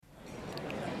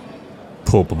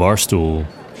pull up a bar stool.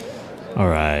 All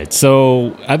right,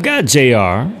 so I've got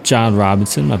JR, John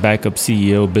Robinson, my backup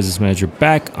CEO, business manager,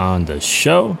 back on the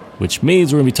show, which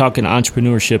means we're going to be talking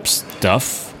entrepreneurship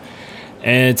stuff.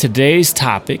 And today's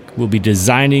topic will be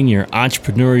designing your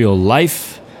entrepreneurial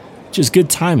life, which is good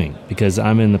timing because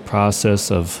I'm in the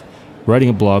process of writing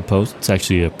a blog post. It's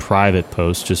actually a private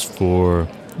post just for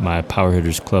my Power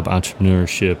Hitters Club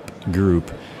entrepreneurship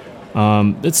group.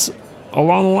 It's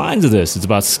along the lines of this. It's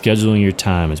about scheduling your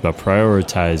time. It's about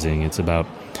prioritizing. It's about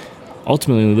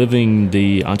ultimately living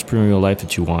the entrepreneurial life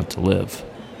that you want to live.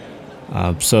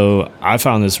 So I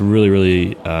found this really,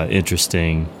 really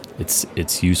interesting.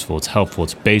 It's useful. It's helpful.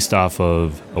 It's based off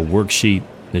of a worksheet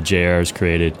that JR has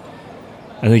created.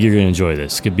 I think you're going to enjoy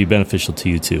this. It could be beneficial to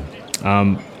you too.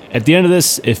 At the end of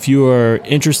this, if you are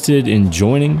interested in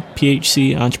joining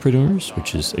PHC Entrepreneurs,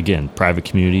 which is, again, private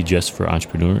community just for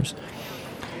entrepreneurs,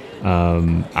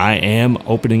 I am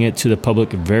opening it to the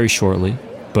public very shortly.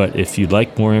 But if you'd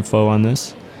like more info on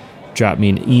this, drop me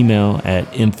an email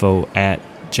at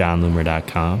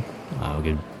info@johnloomer.com. I'll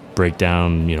get break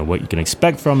down, what you can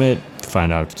expect from it,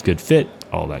 find out if it's a good fit,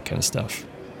 all that kind of stuff.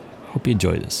 Hope you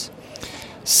enjoy this.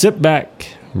 Sit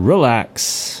back,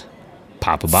 relax,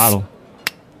 pop a bottle.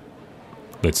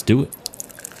 Let's do it.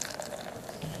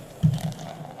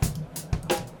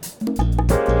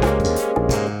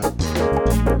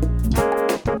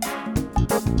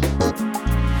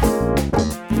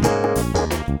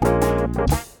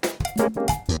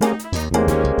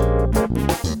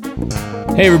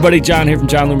 Hey everybody, John here from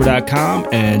johnloomer.com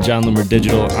and John Loomer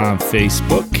Digital on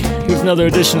Facebook. Here's another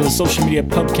edition of the social media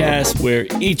PUBCAST where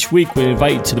each week we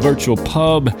invite you to the virtual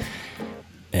pub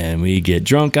and we get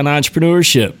drunk on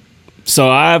entrepreneurship. So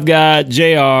I've got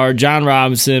JR, John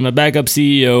Robinson, my backup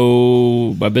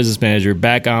CEO, my business manager,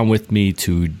 back on with me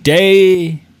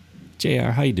today. JR,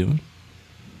 how you doing?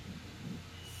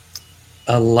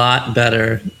 A lot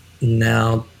better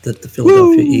now that the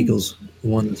Philadelphia Eagles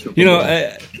won the Super Bowl.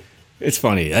 It's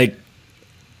funny.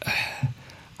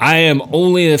 I am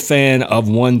only a fan of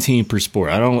one team per sport.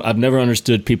 I've never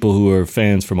understood people who are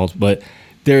fans for multiple. But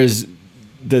there's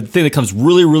the thing that comes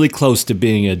really, really close to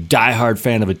being a diehard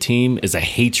fan of a team is a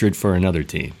hatred for another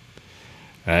team.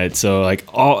 Right? So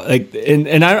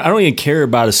and I don't even care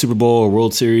about a Super Bowl or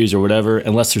World Series or whatever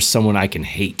unless there's someone I can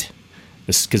hate.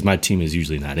 This because my team is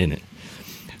usually not in it.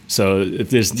 So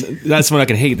if there's not someone I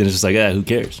can hate, then it's just like, who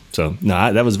cares? So,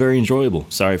 no, that was very enjoyable.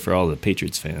 Sorry for all the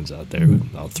Patriots fans out there,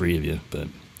 all three of you. But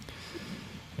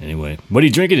anyway, what are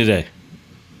you drinking today?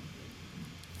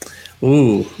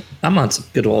 Ooh, I'm on some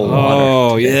good old water.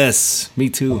 Oh, yes. Me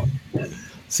too.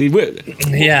 See,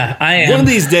 yeah, I am. One of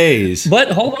these days.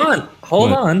 But hold on.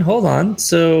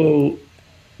 So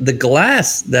the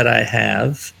glass that I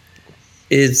have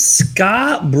is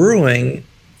Scott Brewing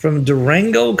from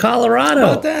Durango, Colorado.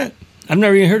 How about that? I've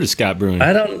never even heard of Scott Brewing.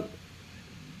 I don't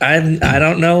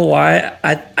know why.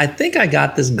 I think I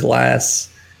got this glass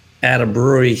at a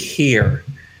brewery here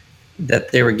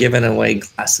that they were giving away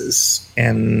glasses,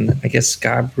 and I guess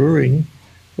Scott Brewing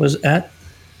was at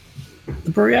the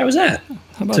brewery I was at.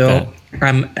 How about that?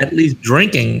 I'm at least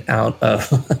drinking out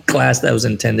of a glass that was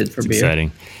intended for beer.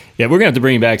 Exciting. Yeah, we're gonna have to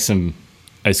bring back some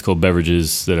ice cold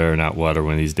beverages that are not water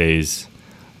one of these days.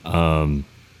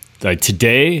 Like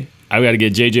today, I've got to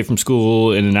get JJ from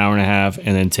school in an hour and a half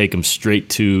and then take him straight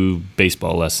to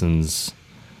baseball lessons,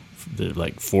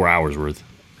 like 4 hours worth,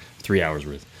 3 hours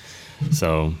worth.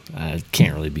 So I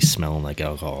can't really be smelling like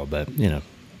alcohol, but,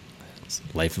 it's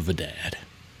the life of a dad.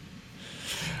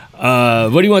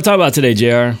 What do you want to talk about today,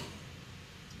 JR?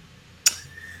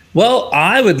 Well,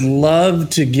 I would love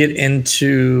to get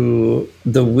into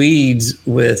the weeds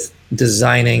with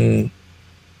designing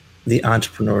the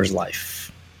entrepreneur's life.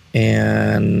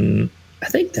 And I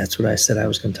think that's what I said I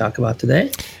was going to talk about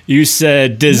today. You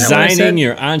said designing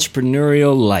your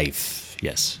entrepreneurial life.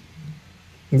 Yes.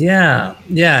 Yeah.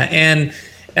 And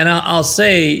I'll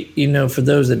say, for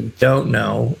those that don't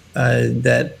know,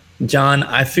 that, John,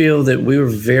 I feel that we were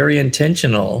very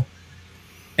intentional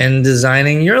in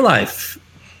designing your life,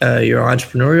 your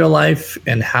entrepreneurial life,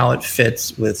 and how it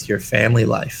fits with your family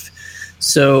life.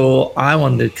 So I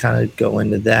wanted to kind of go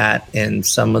into that and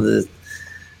some of the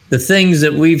things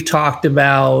that we've talked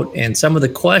about and some of the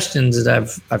questions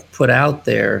that I've put out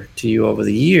there to you over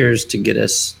the years to get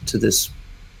us to this,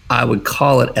 I would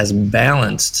call it as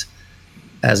balanced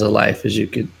as a life as you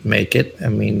could make it. I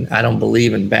mean, I don't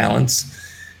believe in balance.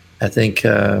 I think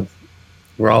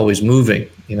we're always moving.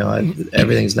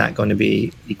 Everything's not going to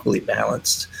be equally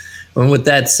balanced. And with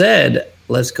that said,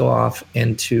 let's go off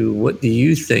into what do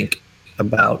you think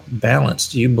about balance?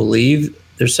 Do you believe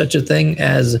there's such a thing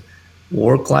as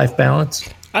work-life balance?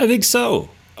 I think so.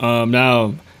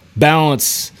 Now,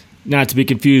 balance, not to be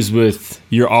confused with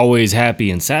you're always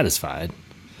happy and satisfied.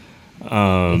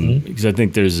 Because I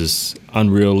think there's this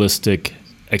unrealistic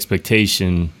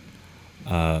expectation.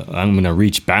 I'm going to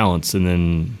reach balance and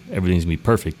then everything's going to be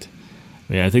perfect.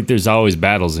 I mean, I think there's always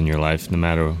battles in your life, no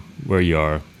matter where you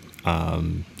are,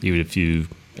 even if you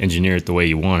engineer it the way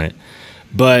you want it.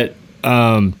 But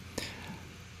I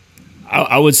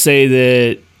would say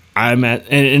that I'm at,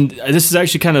 and this is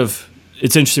actually kind of,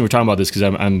 it's interesting we're talking about this because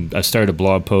I started a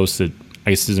blog post that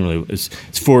I guess isn't really, it's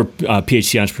for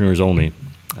PhD entrepreneurs only.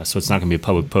 So it's not going to be a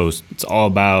public post. It's all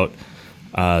about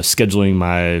scheduling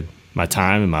my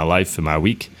time and my life and my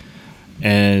week.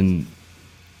 And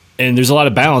there's a lot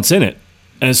of balance in it.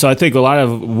 And so I think a lot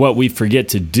of what we forget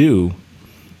to do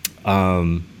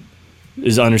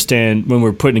is understand when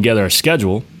we're putting together our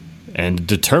schedule and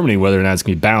determining whether or not it's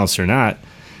going to be balanced or not,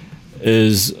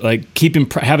 is like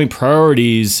having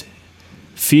priorities,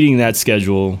 feeding that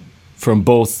schedule from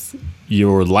both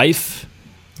your life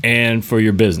and for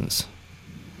your business,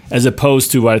 as opposed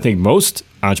to what I think most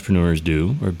entrepreneurs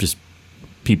do, or just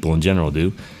people in general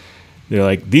do. They're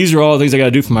like, these are all the things I got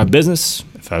to do for my business.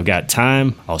 If I've got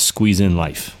time, I'll squeeze in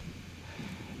life.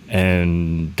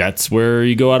 And that's where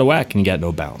you go out of whack and you got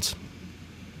no balance.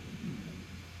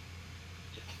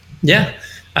 Yeah,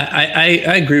 I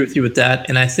agree with you with that.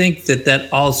 And I think that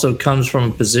also comes from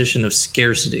a position of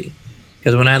scarcity.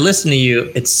 Because when I listen to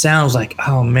you, it sounds like,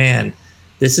 oh man,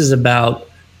 this is about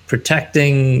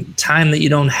protecting time that you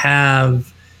don't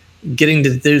have, getting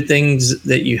to do things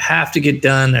that you have to get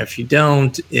done. Or if you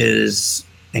don't, is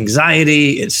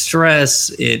anxiety, it's stress,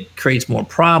 it creates more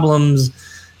problems.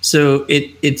 So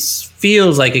it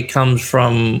feels like it comes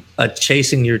from a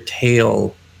chasing your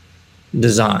tail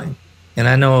design. And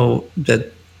I know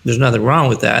that there's nothing wrong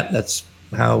with that. That's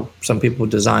how some people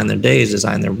design their days,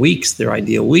 design their weeks, their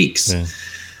ideal weeks. Yeah.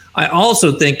 I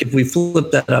also think if we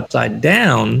flip that upside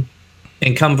down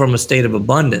and come from a state of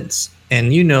abundance, and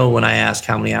when I ask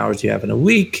how many hours do you have in a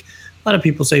week, a lot of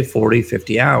people say 40,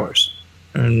 50 hours.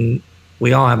 And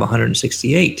we all have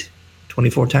 168,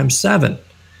 24 times 7.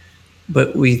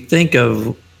 But we think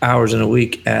of hours in a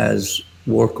week as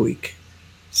work week.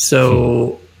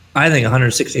 So I think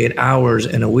 168 hours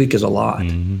in a week is a lot.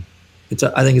 Mm-hmm.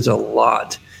 I think it's a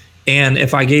lot. And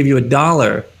if I gave you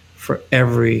 $1 for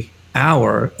every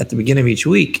hour at the beginning of each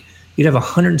week, you'd have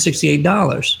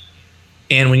 $168.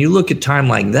 And when you look at time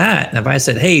like that, and if I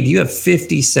said, hey, do you have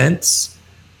 50 cents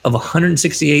of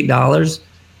 $168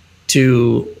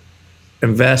 to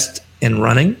invest in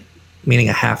running, meaning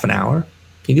a half an hour?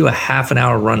 Can you do a half an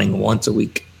hour running once a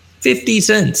week? 50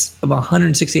 cents of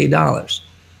 $168.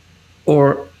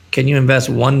 Or can you invest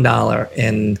 $1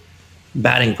 in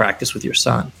batting practice with your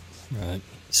son? Right.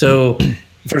 So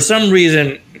for some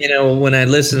reason, when I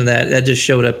listened to that just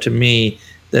showed up to me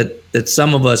that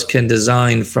some of us can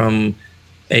design from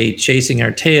a chasing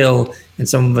our tail, and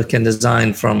some of us can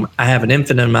design from, I have an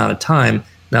infinite amount of time.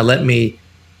 Now let me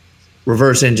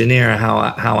reverse engineer how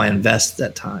I invest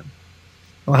that time.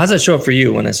 Well, how's that show up for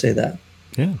you when I say that?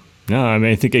 Yeah. No, I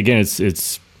mean, I think again,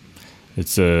 it's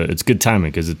good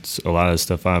timing because it's a lot of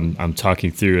stuff I'm talking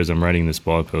through as I'm writing this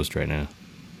blog post right now.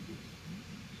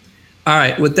 All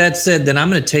right. With that said, then I'm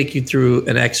going to take you through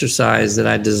an exercise that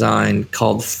I designed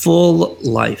called Full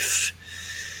Life.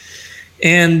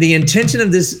 And the intention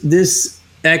of this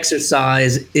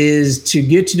exercise is to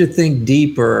get you to think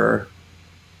deeper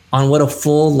on what a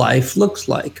full life looks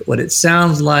like, what it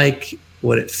sounds like,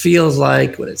 what it feels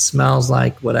like, what it smells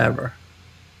like, whatever.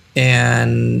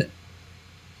 And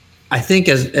I think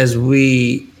as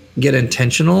we get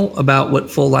intentional about what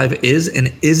full life is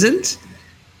and isn't,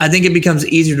 I think it becomes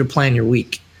easier to plan your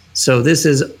week. So this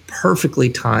is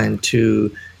perfectly timed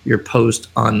to your post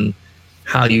on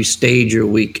how you stage your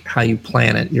week, how you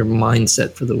plan it, your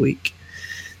mindset for the week.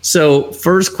 So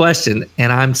first question,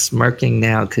 and I'm smirking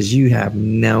now because you have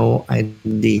no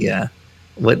idea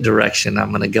what direction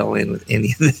I'm going to go in with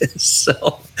any of this.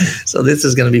 So this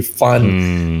is going to be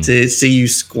fun to see you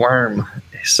squirm.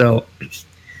 So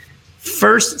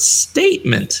first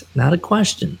statement, not a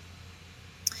question.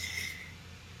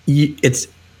 It's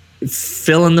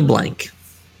fill in the blank.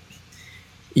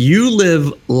 You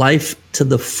live life to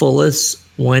the fullest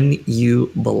when you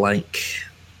blank.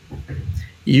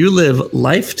 You live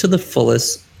life to the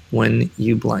fullest when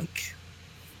you blank.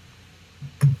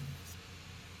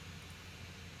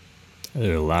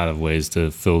 There are a lot of ways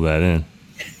to fill that in.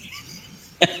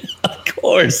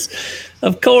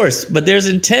 Of course, but there's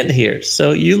intent here.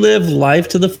 So you live life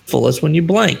to the fullest when you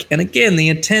blank. And again, the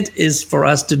intent is for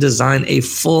us to design a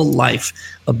full life,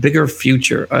 a bigger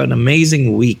future, an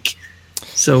amazing week,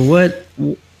 So what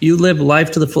you live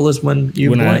life to the fullest when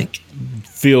you blank. I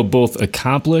feel both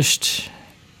accomplished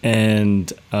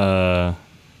and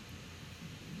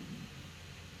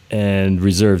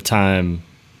reserve time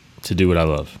to do what I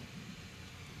love.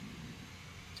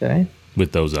 Okay.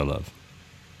 With those I love.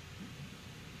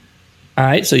 All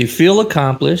right. So you feel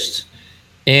accomplished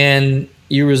and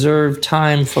you reserve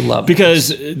time for love. Because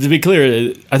to be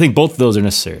clear, I think both of those are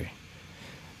necessary.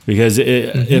 Because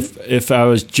if I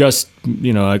was just,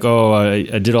 like,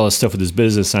 I did all this stuff with this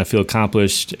business and I feel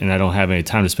accomplished and I don't have any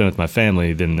time to spend with my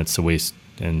family, then that's a waste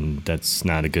and that's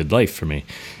not a good life for me.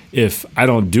 If I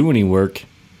don't do any work,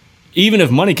 even if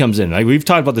money comes in, like we've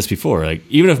talked about this before, like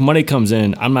even if money comes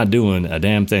in, I'm not doing a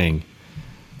damn thing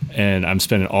and I'm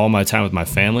spending all my time with my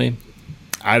family,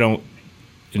 I don't,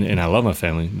 and I love my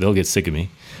family, they'll get sick of me.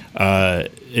 I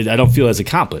don't feel as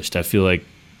accomplished. I feel like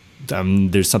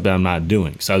there's something I'm not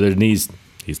doing. So there needs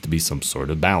to be some sort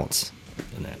of balance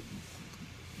in that.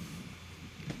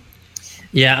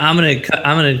 Yeah, I'm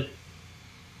gonna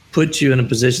put you in a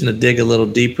position to dig a little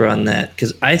deeper on that,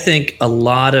 because I think a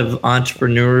lot of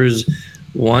entrepreneurs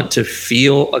want to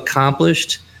feel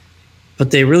accomplished, but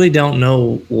they really don't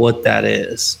know what that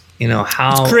is.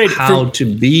 How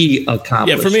to be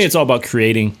accomplished. Yeah, for me, it's all about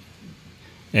creating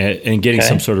and getting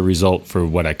some sort of result for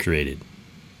what I created.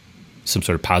 Some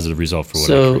sort of positive result for what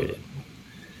I created.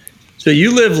 So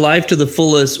you live life to the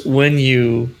fullest when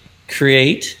you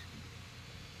create.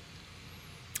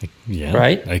 Yeah.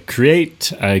 Right? I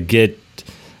create, I get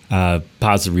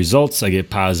positive results, I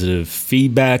get positive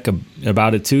feedback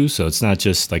about it too. So it's not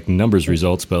just like numbers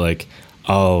results, but like,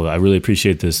 oh, I really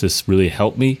appreciate this. This really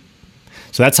helped me.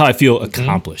 So that's how I feel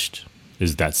accomplished,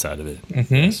 is that side of it.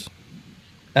 Mm-hmm. Yes.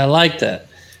 I like that.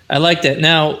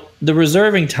 Now, the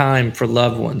reserving time for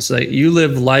loved ones, like you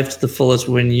live life to the fullest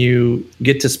when you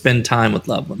get to spend time with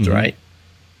loved ones, right?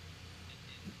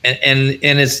 And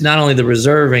it's not only the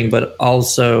reserving, but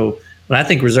also when I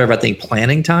think reserve, I think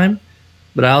planning time,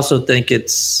 but I also think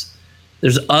there's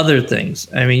other things.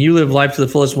 I mean, you live life to the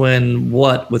fullest when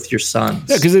with your sons?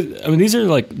 Yeah, because these are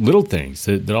like little things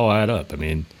that all add up. I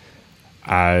mean,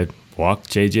 I walk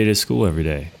JJ to school every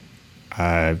day.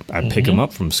 I pick him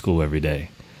up from school every day.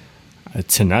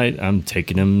 Tonight, I'm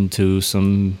taking him to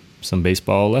some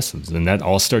baseball lessons, and that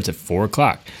all starts at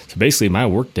 4:00. So basically, my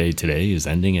work day today is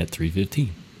ending at 3:15.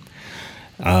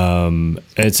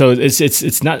 And so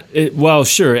it's not well,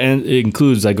 sure, and it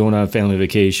includes like going on family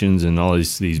vacations and all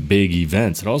these big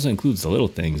events. It also includes the little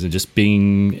things and just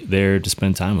being there to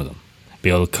spend time with them, be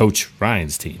able to coach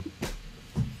Ryan's team.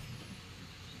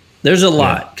 There's a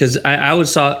lot, because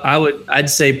I'd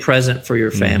say present for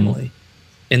your family.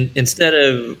 And instead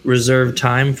of reserve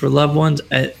time for loved ones,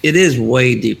 it is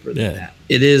way deeper than that.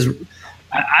 It is.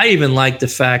 I even like the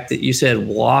fact that you said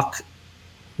walk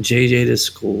JJ to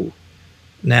school.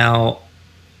 Now,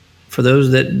 for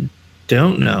those that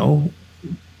don't know,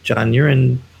 John, you're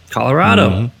in Colorado.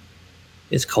 Mm-hmm.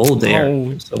 It's cold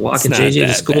there. So walking JJ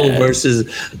to school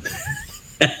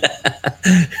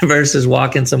versus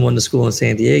walking someone to school in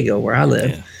San Diego, where I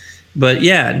live. Yeah. But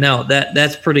yeah, no,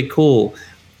 that's pretty cool.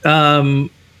 That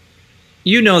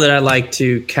I like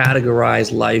to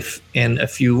categorize life in a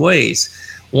few ways.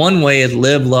 One way is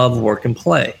live, love, work, and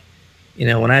play.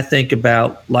 When I think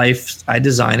about life, I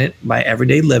design it by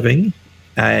everyday living.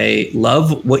 I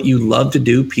love what you love to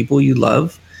do, people you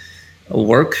love, the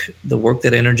work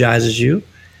that energizes you,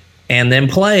 and then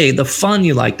play, the fun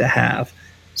you like to have.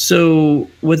 So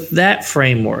with that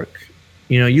framework,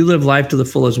 you live life to the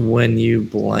fullest when you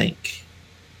blank.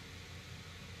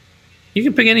 You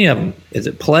can pick any of them. Is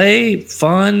it play,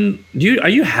 fun? Are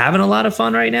you having a lot of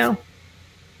fun right now?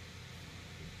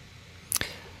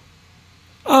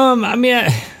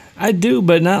 I do,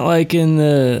 but not like in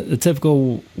the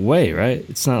typical way, right?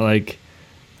 It's not like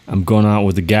I'm going out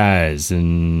with the guys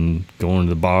and going to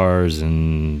the bars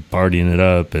and partying it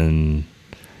up and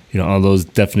all those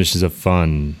definitions of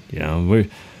fun.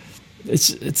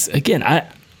 It's again,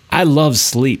 I love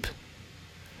sleep.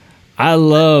 I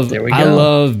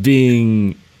love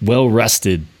being well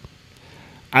rested.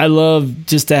 I love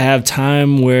just to have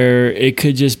time where it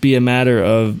could just be a matter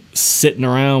of sitting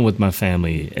around with my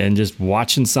family and just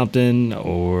watching something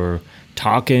or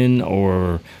talking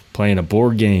or playing a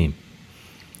board game.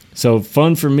 So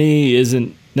fun for me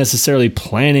isn't necessarily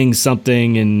planning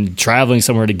something and traveling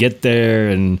somewhere to get there,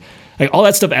 and like all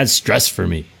that stuff adds stress for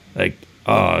me. Like,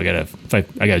 I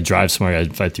gotta drive somewhere, I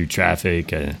gotta fight through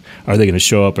traffic. Are they gonna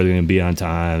show up? Are they gonna be on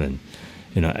time? And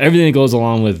everything that goes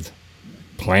along with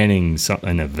planning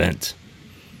an event.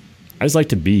 I just like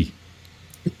to be.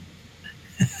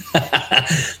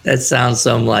 That sounds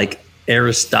some like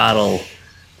Aristotle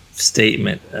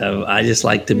statement of I just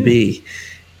like to be.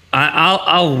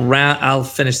 I'll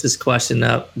finish this question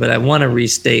up, but I want to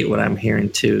restate what I'm hearing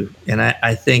too. And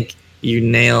I think you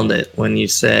nailed it when you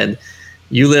said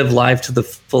you live life to the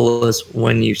fullest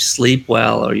when you sleep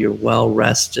well or you're well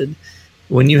rested,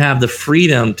 when you have the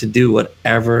freedom to do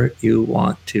whatever you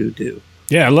want to do.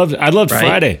 Yeah, I loved Right?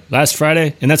 Friday, last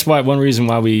Friday. And that's one reason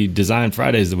why we designed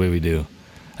Fridays the way we do.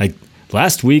 Like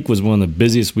last week was one of the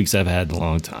busiest weeks I've had in a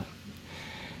long time.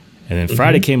 And then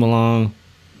Friday came along.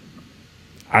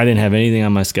 I didn't have anything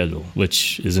on my schedule,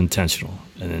 which is intentional.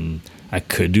 And then I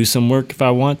could do some work if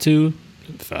I want to.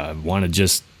 If I want to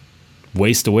just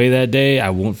waste away that day, I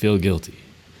won't feel guilty.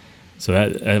 So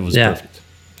that was perfect.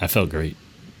 I felt great.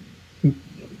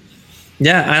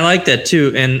 Yeah, I like that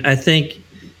too. And I think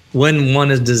when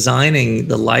one is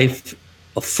designing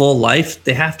a full life,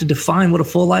 they have to define what a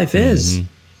full life is.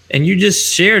 And you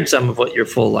just shared some of what your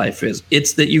full life is.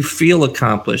 It's that you feel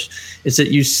accomplished. It's that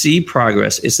you see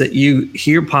progress. It's that you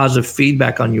hear positive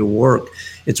feedback on your work.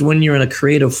 It's when you're in a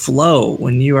creative flow,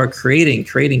 when you are creating,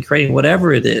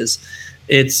 whatever it is.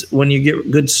 It's when you get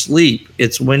good sleep.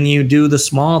 It's when you do the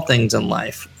small things in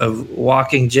life of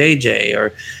walking JJ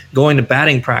or going to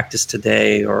batting practice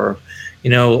today or,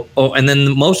 and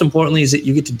then most importantly is that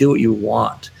you get to do what you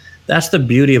want. That's the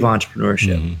beauty of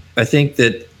entrepreneurship. I think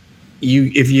that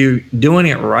if you're doing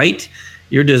it right,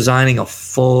 you're designing a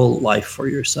full life for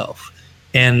yourself.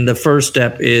 And the first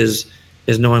step is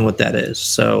knowing what that is.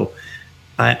 So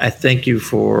I thank you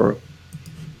for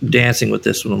dancing with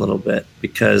this one a little bit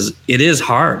because it is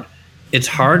hard. It's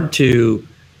hard to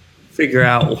figure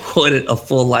out what a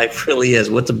full life really is.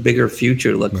 What's a bigger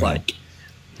future look like?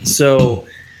 So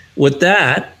with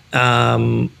that,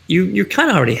 you kind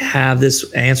of already have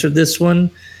answered this one,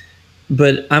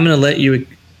 but I'm going to let you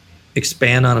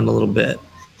expand on it a little bit.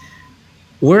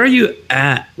 Where are you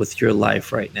at with your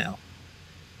life right now?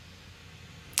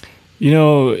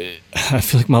 I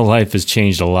feel like my life has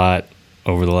changed a lot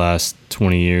over the last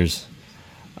 20 years.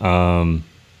 I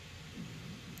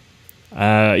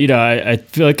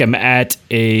feel like I'm at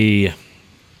a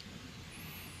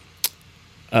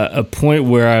point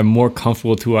where I'm more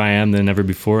comfortable with who I am than ever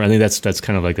before. I think that's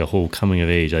kind of like the whole coming of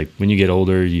age. Like when you get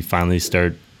older, you finally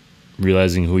start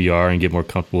realizing who you are and get more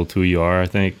comfortable with who you are, I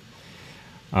think.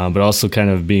 But also kind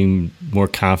of being more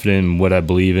confident in what I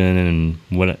believe in and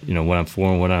what I'm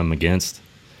for and what I'm against.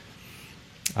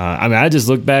 I just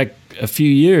look back a few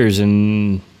years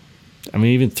and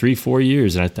even 3-4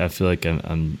 years, and I feel like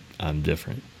I'm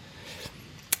different.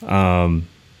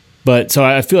 But so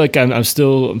I feel like I'm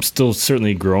still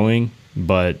certainly growing,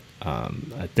 but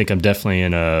I think I'm definitely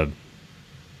in a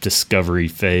discovery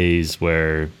phase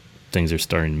where things are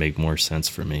starting to make more sense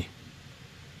for me.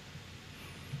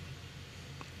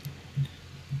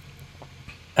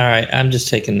 All right, I'm just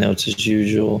taking notes as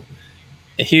usual.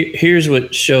 Here's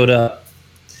what showed up.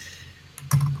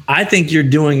 I think you're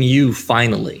doing you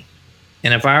finally.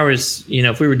 And if I was,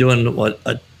 if we were doing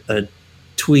a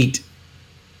tweet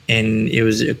and it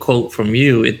was a quote from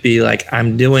you, it'd be like,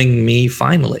 I'm doing me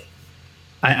finally.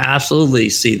 I absolutely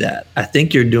see that. I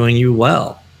think you're doing you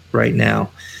well right now.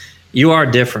 You are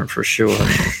different for sure.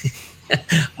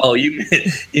 Oh, you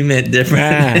meant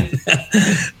different.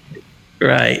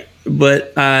 Right.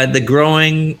 But the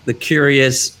growing, the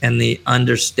curious, and the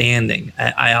understanding,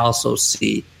 I also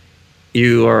see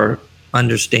you are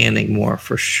understanding more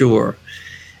for sure.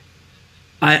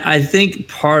 I think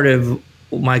part of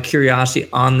my curiosity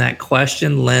on that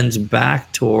question lends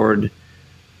back toward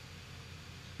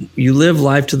you live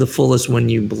life to the fullest when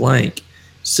you blank.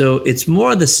 So it's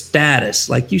more the status.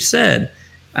 Like you said,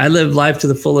 I live life to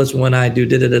the fullest when I do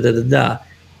da-da-da-da-da-da.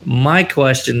 My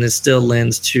question is still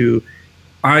lends to,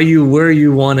 are you where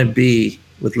you want to be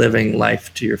with living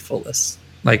life to your fullest?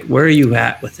 Like, where are you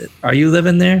at with it? Are you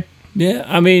living there? Yeah,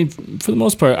 for the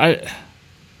most part,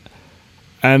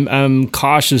 I'm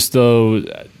cautious though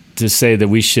to say that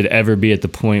we should ever be at the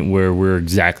point where we're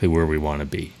exactly where we want to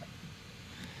be,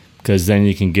 because then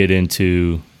you can get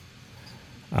into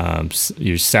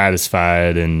you're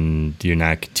satisfied and you're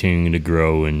not continuing to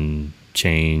grow and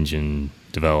change and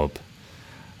develop.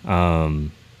 I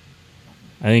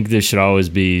think there should always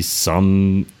be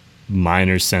some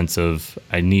minor sense of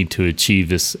I need to achieve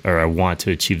this, or I want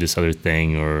to achieve this other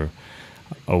thing, or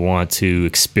I want to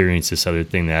experience this other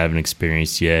thing that I haven't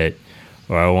experienced yet,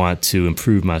 or I want to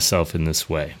improve myself in this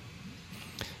way.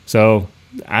 So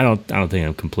I don't think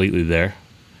I'm completely there,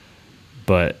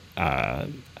 but I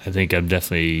think I'm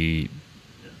definitely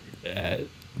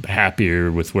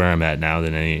happier with where I'm at now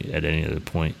than at any other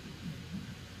point.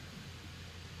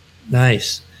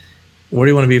 Nice. Where do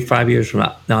you want to be 5 years from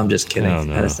now? No, I'm just kidding. I don't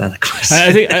know. That's not a question.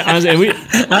 I think honestly, and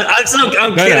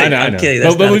I'm kidding. I know. I'm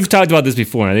kidding. But we've talked about this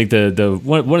before. And I think the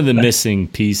one of the missing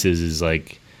pieces is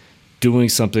like doing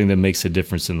something that makes a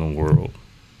difference in the world,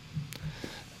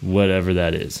 whatever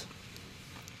that is,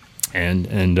 and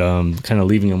kind of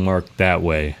leaving a mark that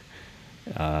way.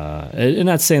 And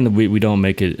not saying that we don't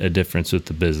make a difference with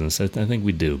the business. I think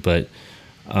we do, but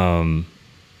doing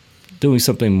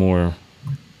something more.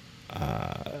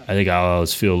 I think I'll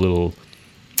always feel a little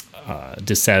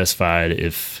dissatisfied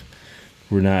if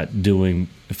I'm not doing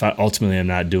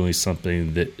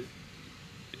something that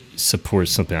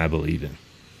supports something I believe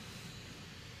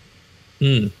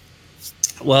in.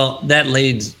 Well, that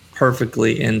leads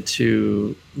perfectly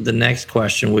into the next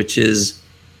question, which is,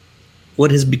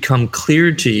 what has become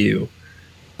clear to you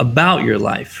about your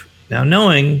life? Now,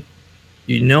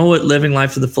 you know what living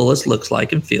life to the fullest looks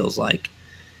like and feels like.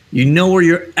 You know where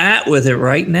you're at with it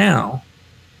right now.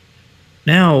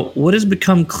 Now, what has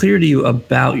become clear to you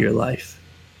about your life?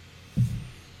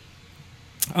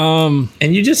 And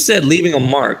you just said leaving a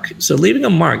mark. So leaving a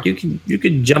mark, you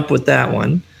could jump with that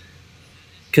one,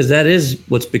 because that is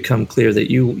what's become clear, that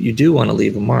you do want to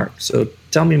leave a mark. So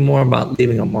tell me more about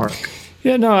leaving a mark.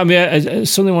 Yeah, no, I mean, I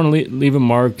certainly want to leave a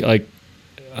mark, like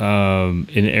in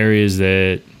areas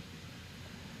that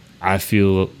I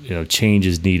feel change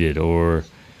is needed, or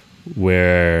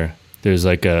where there's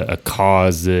like a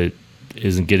cause that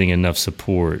isn't getting enough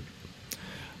support,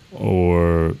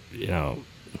 or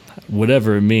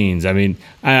whatever it means. I mean,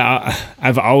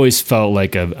 I've always felt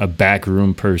like a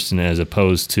backroom person as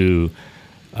opposed to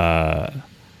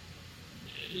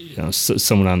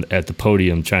someone at the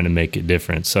podium trying to make it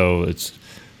different. So it's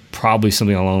probably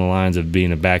something along the lines of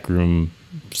being a backroom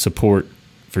support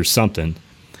for something.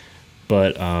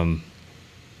 But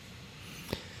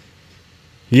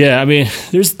yeah, I mean,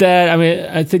 there's that. I mean,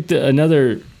 I think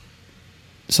that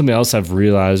something else I've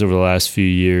realized over the last few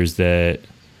years, that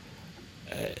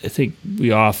I think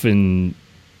we often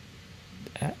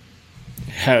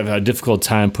have a difficult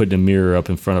time putting a mirror up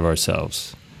in front of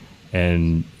ourselves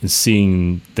and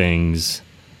seeing things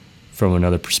from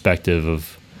another perspective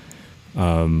of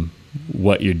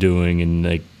what you're doing. And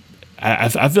like, I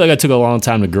feel like I took a long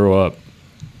time to grow up.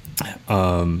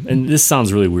 And this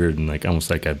sounds really weird and like almost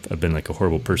like I've been like a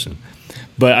horrible person,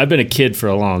 but I've been a kid for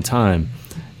a long time.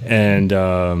 And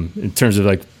in terms of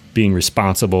like being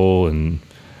responsible and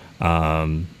so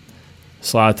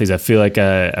a lot of things, I feel like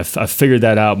I figured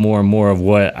that out more and more of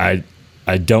what I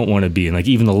don't want to be. And like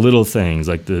even the little things,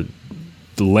 like the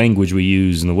language we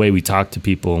use and the way we talk to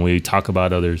people and we talk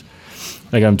about others,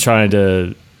 like I'm trying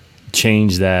to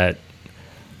change that.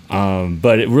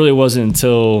 But it really wasn't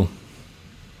until,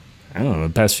 I don't know,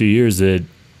 the past few years that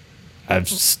I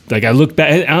look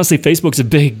back. Honestly, Facebook's a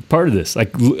big part of this.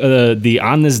 Like the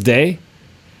on this day,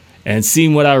 and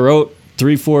seeing what I wrote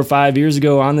 3, 4, 5 years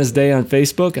ago on this day on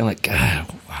Facebook, I'm like, God,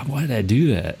 why did I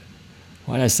do that?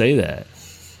 Why did I say that?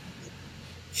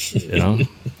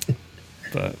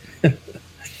 But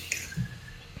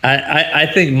I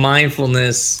think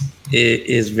mindfulness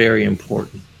is very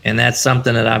important, and that's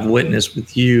something that I've witnessed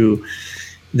with you,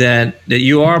 that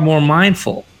you are more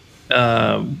mindful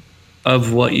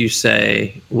of what you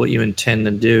say, what you intend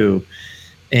to do.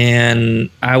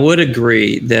 And I would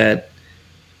agree that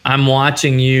I'm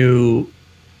watching you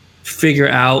figure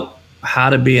out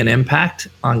how to be an impact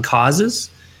on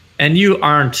causes, and you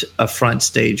aren't a front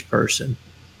stage person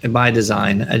by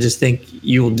design. I just think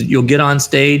you'll get on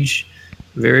stage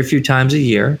very few times a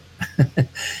year,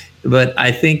 but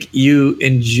I think you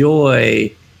enjoy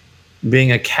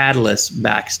being a catalyst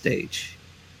backstage,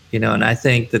 and I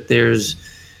think that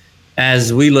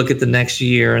as we look at the next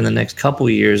year and the next couple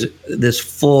of years, this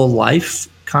full life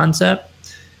concept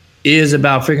is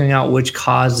about figuring out which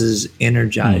causes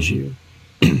energize you.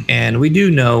 And we do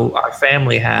know our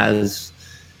family has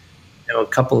a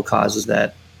couple of causes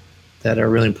that are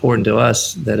really important to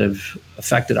us that have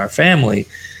affected our family.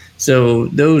 So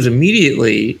those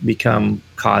immediately become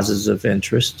causes of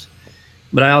interest.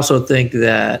 But I also think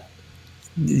that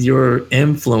your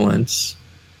influence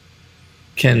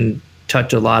can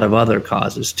touch a lot of other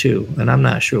causes too. And I'm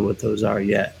not sure what those are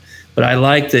yet. But I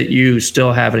like that you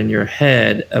still have it in your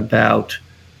head about,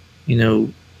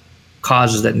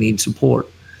 causes that need support.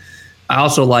 I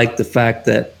also like the fact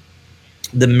that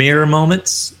the mirror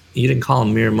moments, you didn't call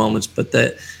them mirror moments, but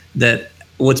that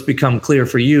what's become clear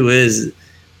for you is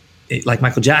like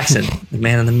Michael Jackson, the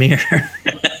man in the mirror.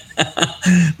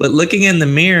 But looking in the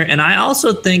mirror, and I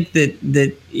also think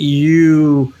that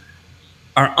you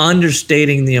are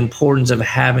understating the importance of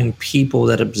having people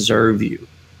that observe you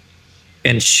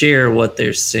and share what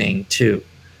they're seeing too.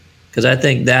 because I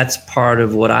think that's part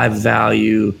of what I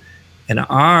value in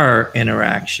our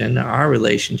interaction, our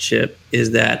relationship,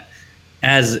 is that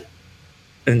as,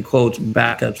 in quotes,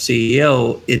 backup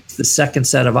CEO, it's the second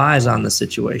set of eyes on the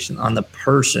situation, on the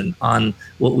person, on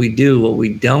what we do, what we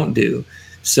don't do.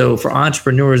 So for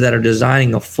entrepreneurs that are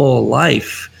designing a full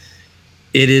life,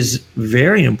 it is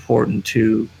very important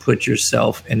to put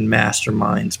yourself in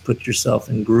masterminds, put yourself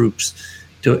in groups,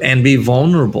 and be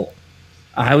vulnerable.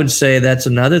 I would say that's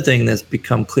another thing that's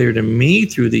become clear to me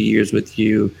through the years with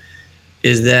you,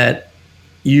 is that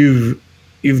you've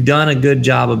done a good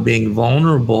job of being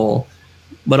vulnerable,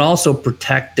 but also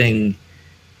protecting,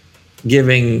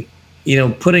 giving,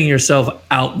 putting yourself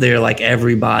out there like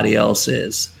everybody else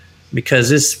is, because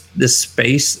this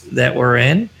space that we're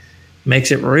in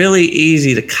makes it really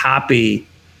easy to copy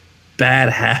bad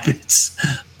habits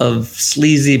of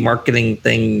sleazy marketing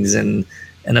things and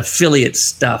affiliate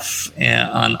stuff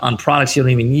on products you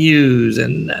don't even use.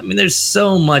 And I mean, there's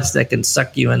so much that can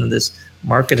suck you into this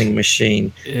marketing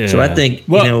machine. Yeah. So I think,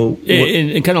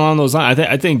 and kind of along those lines,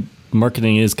 I think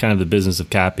marketing is kind of the business of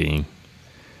copying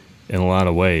in a lot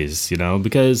of ways,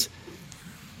 because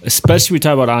especially we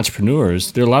talk about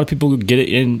entrepreneurs, there are a lot of people who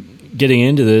getting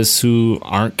into this who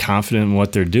aren't confident in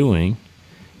what they're doing,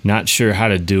 not sure how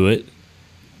to do it,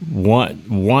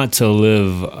 want to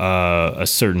live a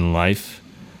certain life,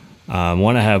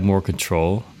 want to have more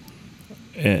control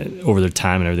over their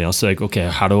time and everything else. So like, okay,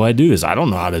 how do I do this? I don't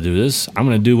know how to do this. I'm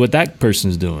going to do what that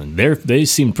person's doing. They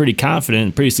seem pretty confident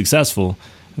and pretty successful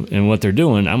in what they're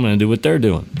doing. I'm going to do what they're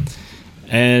doing.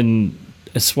 And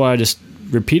that's why I just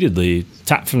repeatedly,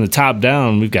 from the top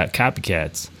down, we've got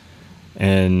copycats,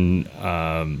 and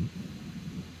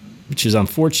which is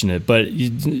unfortunate, but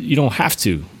you don't have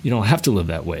to. You don't have to live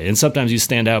that way. And sometimes you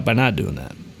stand out by not doing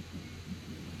that.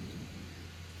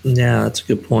 Yeah, that's a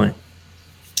good point.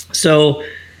 So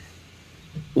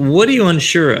what are you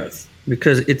unsure of?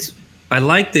 Because I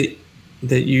like that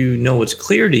it's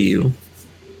clear to you,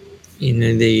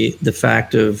 the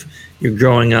fact of you're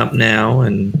growing up now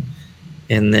and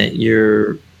that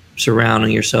you're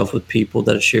surrounding yourself with people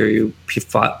that share you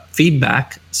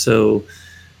feedback, so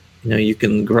you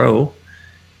can grow.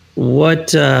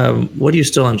 What are you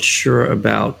still unsure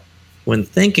about when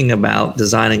thinking about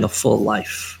designing a full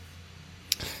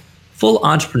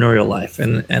entrepreneurial life?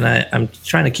 And I'm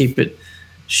trying to keep it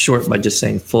short by just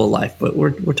saying full life, but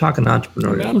we're talking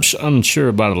entrepreneurial. I'm unsure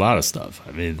about a lot of stuff.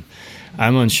 I mean,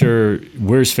 I'm unsure,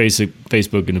 where's Facebook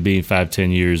going to be in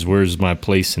 5-10 years? Where's my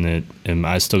place in it? Am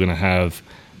I still going to have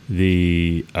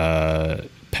the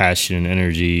passion and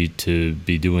energy to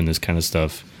be doing this kind of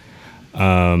stuff?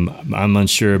 I'm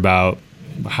unsure about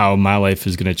how my life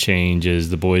is going to change as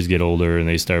the boys get older and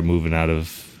they start moving out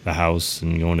of the house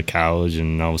and going to college,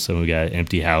 and all of a sudden we got an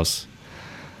empty house.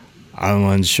 I'm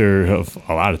unsure of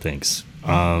a lot of things.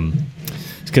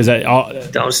 Because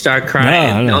don't start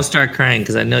crying. No. Don't start crying,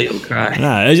 because I know you'll cry.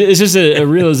 No, it's just a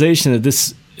realization that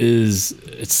this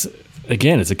it's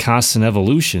a constant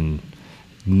evolution,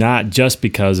 not just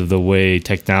because of the way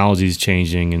technology is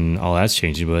changing and all that's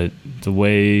changing, but the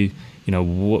way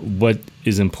what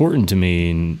is important to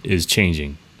me is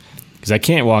changing. Because I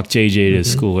can't walk JJ to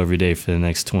school every day for the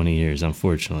next 20 years,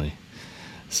 unfortunately.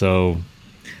 So.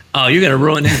 Oh, you're going to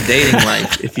ruin his dating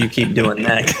life if you keep doing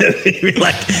that. You're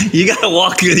like, you got to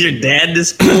walk with your dad to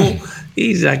school.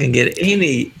 He's not going to get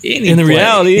any. And the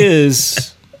reality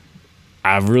is,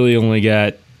 I've really only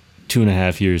got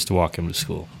 2.5 years to walk him to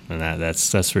school, and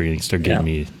that's where you start getting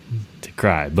me to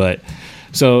cry. But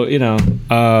so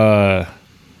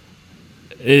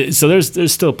so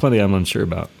there's still plenty I'm unsure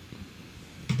about.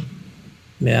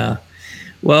 Yeah.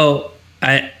 Well,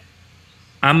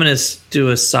 I'm going to do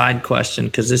a side question,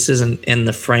 because this isn't in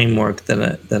the framework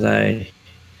that I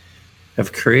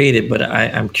have created, but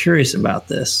I'm curious about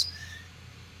this.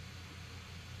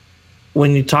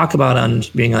 When you talk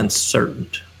about being uncertain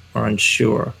or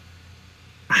unsure,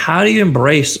 how do you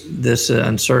embrace this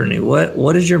uncertainty?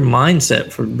 What is your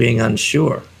mindset for being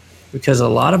unsure? Because a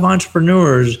lot of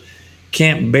entrepreneurs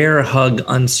can't hug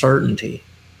uncertainty.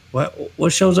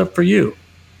 What shows up for you?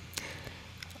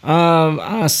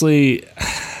 Honestly,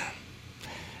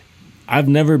 I've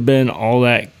never been all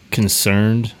that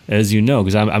concerned, as you know,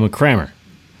 because I'm a crammer.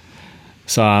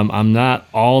 So I'm not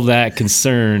all that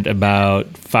concerned about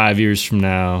 5 years from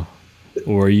now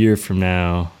or a year from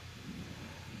now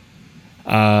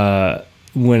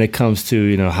when it comes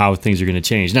to how things are going to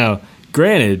change. Now,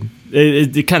 granted,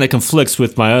 it kind of conflicts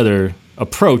with my other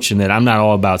approach in that I'm not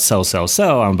all about sell.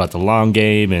 I'm about the long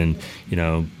game and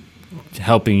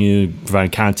helping you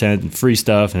provide content and free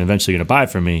stuff, and eventually going to buy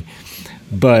from me.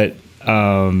 But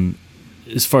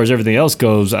as far as everything else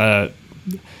goes,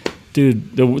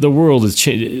 dude, the world is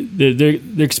changing.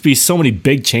 There could be so many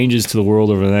big changes to the world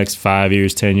over the next 5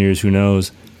 years, 10 years, who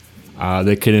knows,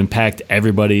 that could impact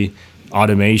everybody.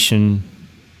 Automation,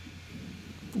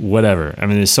 whatever. I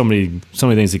mean, there's so many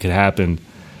things that could happen.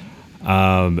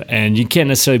 And you can't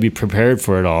necessarily be prepared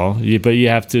for it all, but you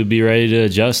have to be ready to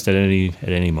adjust at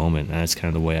any moment. And that's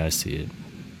kind of the way I see it.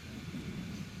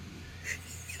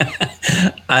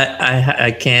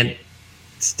 I can't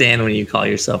stand when you call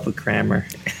yourself a crammer.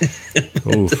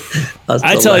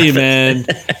 I tell you, man,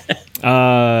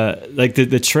 like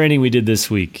the training we did this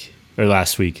week or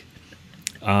last week,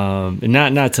 and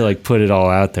not to like put it all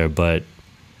out there, but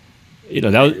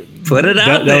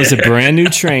that was a brand new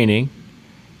training,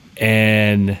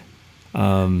 and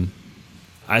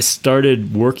I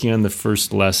started working on the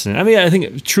first lesson. I mean, I think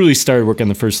I truly started working on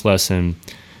the first lesson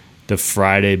the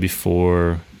Friday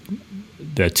before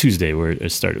the Tuesday where it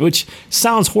started, which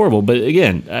sounds horrible, but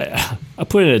again, I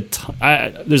put in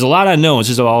there's a lot I know. It's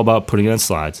just all about putting it on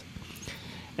slides.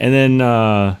 And then,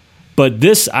 but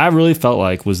this I really felt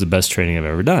like was the best training I've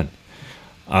ever done.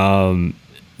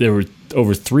 There were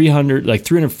over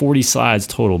 340 slides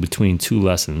total between two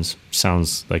lessons.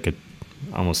 Sounds like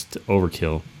almost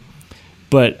overkill,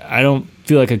 but I don't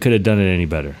feel like I could have done it any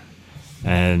better.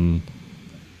 And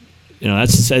you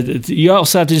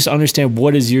also have to just understand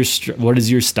what is your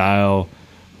style.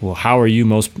 Well, how are you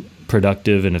most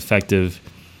productive and effective?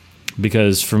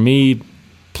 Because for me,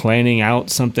 planning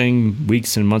out something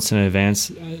weeks and months in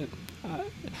advance,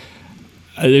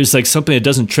 there's like something that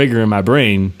doesn't trigger in my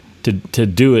brain to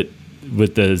do it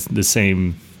with the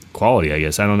same quality. I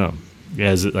guess I don't know.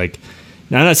 As like,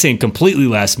 now I'm not saying completely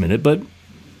last minute, but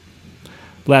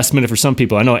last minute for some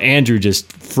people. I know Andrew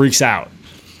just freaks out.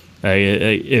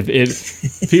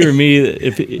 If he were me,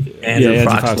 Andrew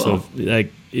Foxwell,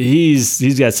 like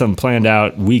he's got something planned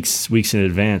out weeks in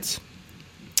advance.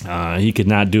 He could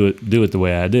not do it the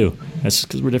way I do. That's just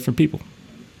because we're different people.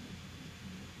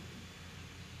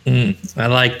 I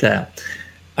like that.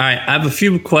 All right, I have a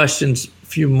few questions, a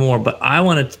few more, but I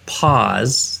want to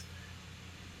pause.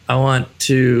 I want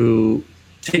to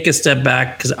take a step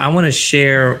back because I want to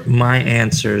share my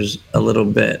answers a little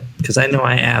bit, because I know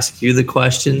I asked you the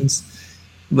questions,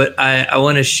 but I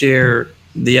want to share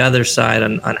the other side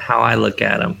on how I look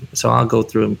at them. So I'll go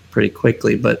through them pretty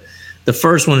quickly. But the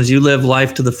first one is, you live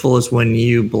life to the fullest when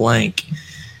you blank.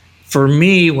 For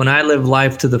me, when I live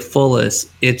life to the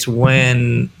fullest, it's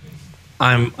when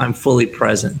I'm fully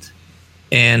present,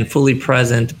 and fully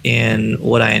present in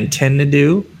what I intend to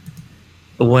do.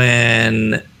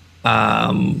 When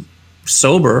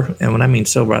sober, and when I mean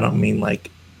sober, I don't mean like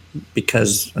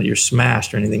because you're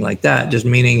smashed or anything like that, just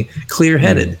meaning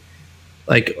clear-headed.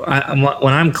 Like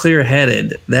when I'm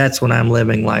clear-headed, that's when I'm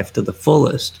living life to the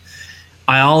fullest.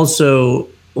 I also,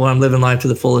 when I'm living life to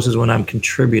the fullest, is when I'm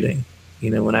contributing.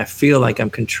 When I feel like I'm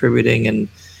contributing and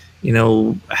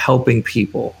helping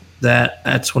people,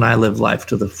 that's when I live life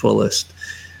to the fullest.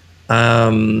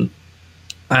 I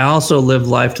also live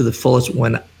life to the fullest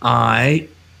when I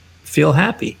feel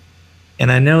happy.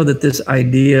 And I know that this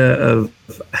idea of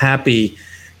happy,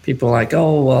 people are like,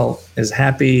 oh, well, is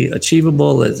happy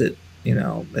achievable? Is it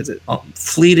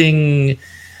fleeting?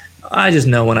 I just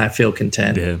know when I feel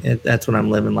content. Yeah. That's when I'm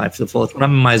living life to the fullest. When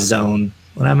I'm in my zone,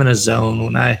 when I'm in a zone,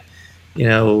 when I,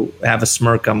 have a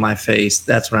smirk on my face,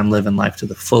 that's when I'm living life to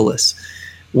the fullest.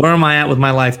 Where am I at with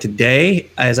my life today?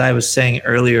 As I was saying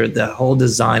earlier, the whole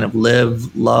design of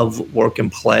live, love, work, and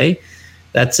play,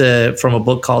 that's from a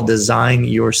book called Design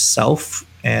Yourself,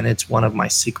 and it's one of my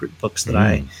secret books that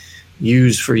I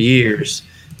use for years.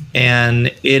 And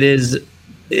it is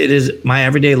my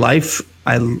everyday life.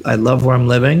 I love where I'm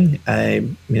living. I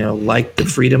like the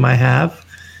freedom I have.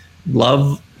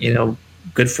 Love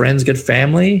good friends, good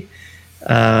family.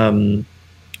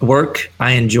 Work,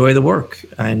 I enjoy the work.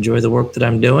 I enjoy the work that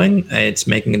I'm doing. It's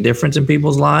making a difference in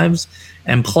people's lives.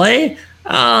 And play,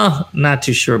 not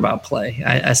too sure about play.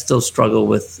 I still struggle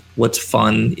with what's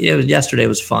fun. Yesterday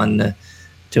was fun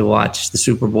to watch the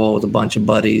Super Bowl with a bunch of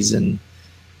buddies and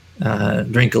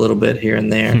drink a little bit here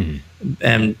and there.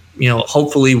 And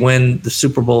hopefully win the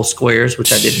Super Bowl squares,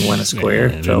 which I didn't win a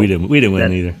square. Yeah, so we didn't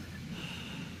win either.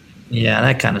 Yeah,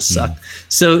 that kind of sucked.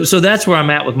 So that's where I'm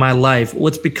at with my life.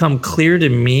 What's become clear to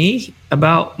me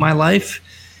about my life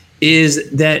is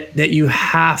that you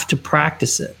have to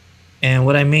practice it. And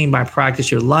what I mean by practice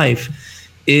your life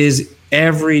is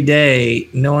every day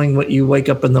knowing what you wake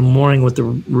up in the morning with the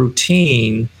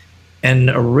routine and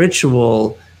a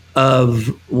ritual of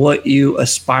what you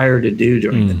aspire to do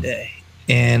during the day.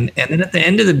 And then at the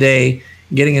end of the day,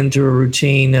 getting into a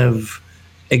routine of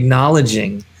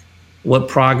acknowledging what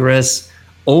progress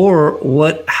or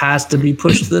what has to be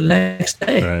pushed to the next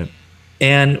day. Right.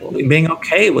 And being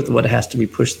okay with what has to be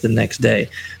pushed the next day.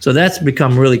 So that's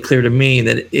become really clear to me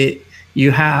that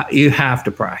you have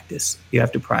to practice. You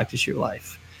have to practice your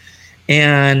life.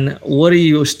 And what are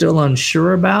you still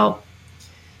unsure about?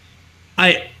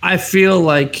 I feel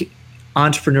like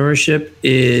entrepreneurship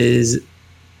is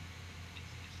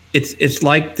it's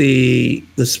like the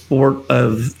sport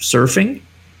of surfing,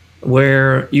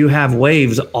 where you have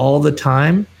waves all the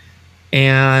time,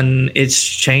 and it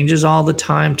changes all the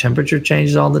time. Temperature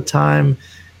changes all the time,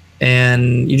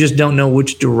 and you just don't know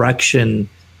which direction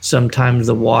sometimes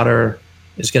the water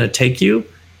is going to take you.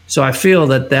 So I feel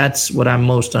that that's what I'm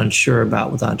most unsure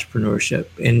about with entrepreneurship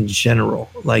in general.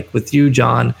 Like with you,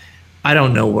 John, I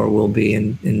don't know where we'll be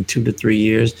in 2 to 3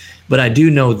 years, but I do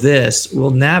know this: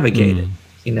 we'll navigate it.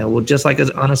 We'll just like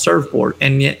on a surfboard.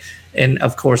 And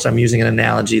of course, I'm using an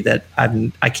analogy that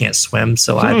I can't swim,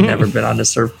 so I've never been on a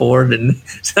surfboard. And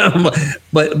so,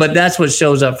 but that's what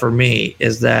shows up for me,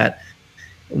 is that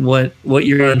what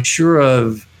you're unsure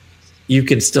of, you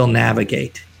can still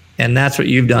navigate, and that's what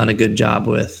you've done a good job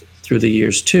with through the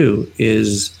years too,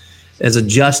 is as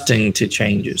adjusting to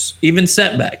changes, even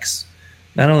setbacks.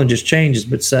 Not only just changes,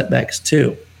 but setbacks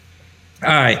too. All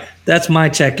right, that's my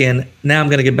check-in. Now I'm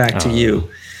going to get back to you.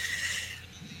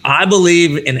 I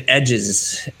believe in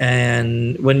edges.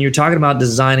 And when you're talking about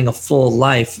designing a full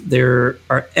life, there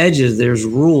are edges, there's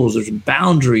rules, there's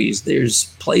boundaries,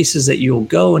 there's places that you'll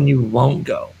go and you won't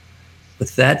go.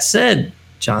 With that said,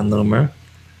 John Loomer,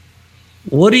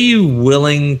 what are you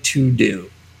willing to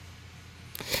do?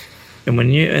 And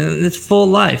and it's full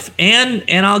life. And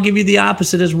I'll give you the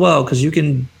opposite as well, because you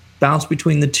can bounce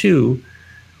between the two.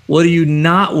 What are you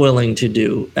not willing to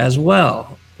do as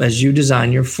well as you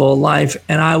design your full life?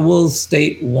 And I will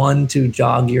state one to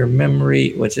jog your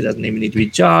memory, which it doesn't even need to be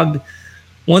jogged.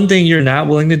 One thing you're not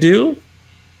willing to do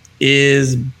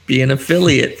is be an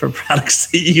affiliate for products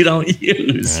that you don't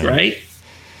use, right?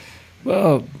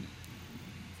 Well,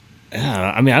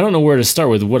 yeah, I mean, I don't know where to start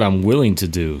with what I'm willing to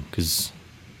do, because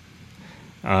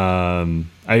I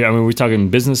mean, we're talking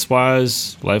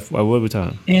business-wise, life. What are we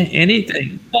talking?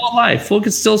 Anything, full life. We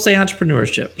could still say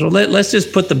entrepreneurship. So let's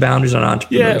just put the boundaries on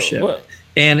entrepreneurship. Yeah, well,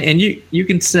 and you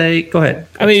can say, go ahead.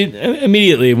 I mean,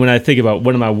 immediately when I think about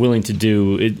what am I willing to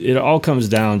do, it all comes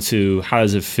down to how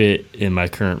does it fit in my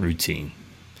current routine?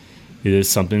 It is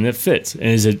something that fits, and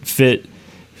does it fit?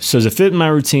 So does it fit in my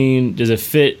routine? Does it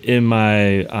fit in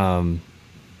my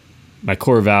my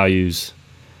core values?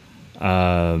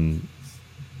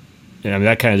 And I mean,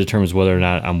 that kind of determines whether or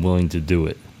not I'm willing to do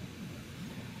it.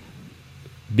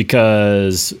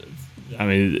 Because, I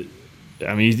mean,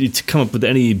 to come up with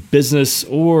any business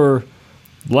or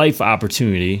life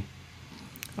opportunity,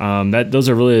 those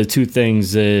are really the two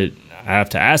things that I have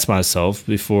to ask myself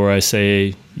before I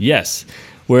say yes.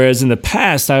 Whereas in the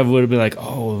past, I would have been like,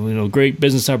 oh, great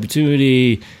business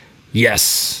opportunity,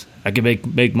 yes, I can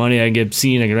make money, I can get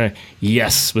seen,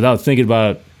 yes, without thinking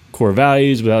about core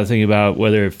values, without thinking about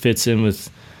whether it fits in with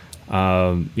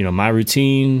my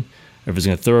routine, or if it's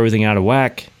going to throw everything out of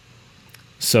whack.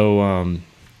 So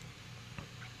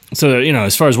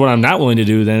as far as what I'm not willing to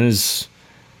do, then is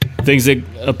things that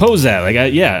oppose that. Like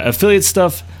affiliate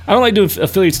stuff. I don't like doing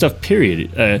affiliate stuff.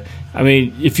 Period. I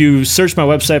mean, if you search my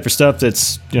website for stuff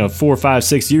that's 4, 5,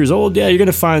 6 years old, yeah, you're going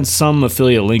to find some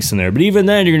affiliate links in there. But even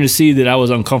then, you're going to see that I was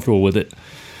uncomfortable with it.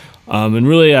 And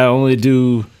really, I only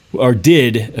do or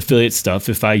did affiliate stuff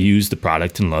if I used the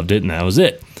product and loved it, and that was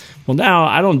it. Well, now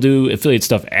I don't do affiliate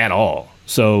stuff at all.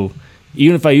 So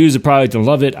even if I use the product and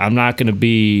love it, I'm not going to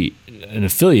be an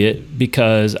affiliate,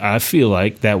 because I feel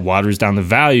like that waters down the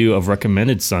value of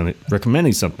recommending something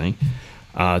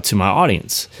to my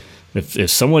audience. If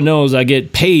someone knows I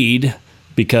get paid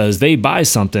because they buy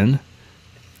something,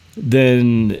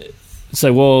 then it's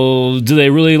like, well, are they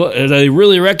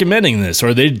really recommending this,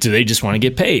 or do they just want to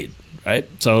get paid? Right.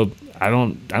 So I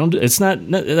don't, it's not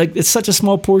like, it's such a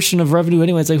small portion of revenue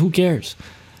anyway. It's like, who cares?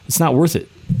 It's not worth it.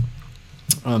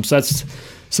 So that's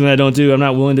something I don't do. I'm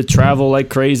not willing to travel like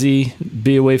crazy,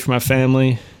 be away from my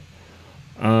family.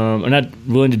 I'm not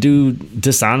willing to do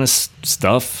dishonest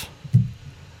stuff.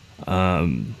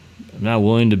 I'm not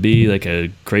willing to be like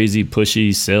a crazy, pushy,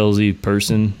 salesy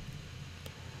person.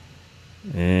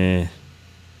 And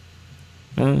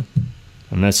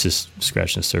that's just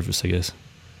scratching the surface, I guess.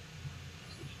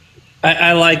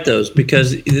 I like those,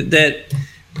 because that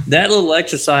little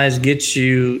exercise gets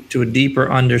you to a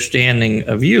deeper understanding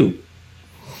of you.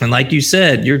 And like you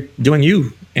said, you're doing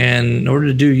you. And in order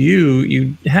to do you,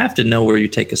 you have to know where you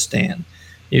take a stand.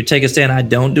 You take a stand. I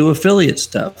don't do affiliate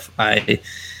stuff.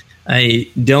 I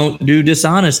don't do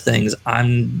dishonest things.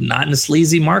 I'm not into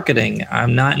sleazy marketing.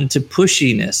 I'm not into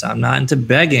pushiness. I'm not into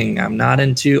begging. I'm not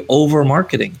into over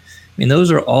marketing. I mean,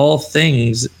 those are all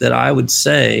things that I would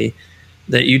say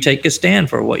that you take a stand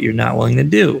for what you're not willing to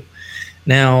do.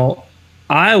 Now,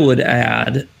 I would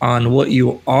add on what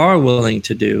you are willing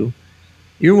to do,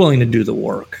 you're willing to do the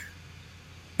work.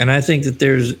 And I think that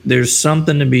there's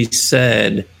something to be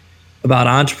said about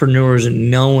entrepreneurs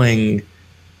knowing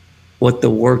what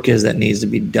the work is that needs to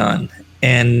be done.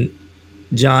 And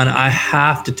John, I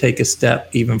have to take a step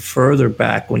even further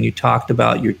back when you talked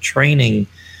about your training.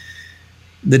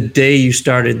 The day you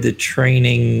started the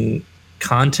training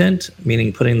content,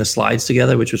 meaning putting the slides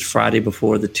together, which was Friday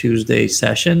before the Tuesday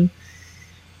session,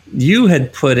 you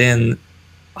had put in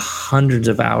hundreds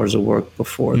of hours of work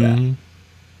before that.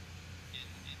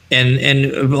 And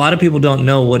a lot of people don't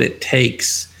know what it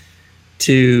takes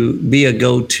to be a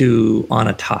go-to on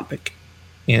a topic,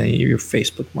 your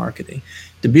Facebook marketing.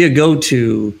 To be a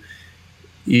go-to,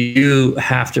 you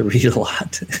have to read a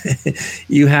lot.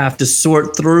 You have to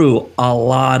sort through a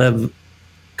lot of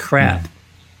crap.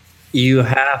 You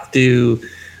have to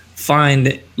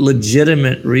find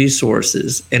legitimate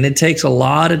resources, and it takes a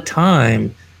lot of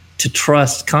time to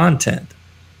trust content,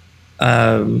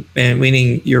 and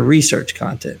meaning your research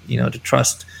content. To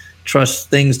trust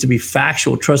things to be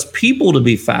factual, trust people to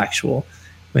be factual.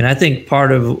 I mean, I think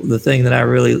part of the thing that I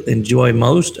really enjoy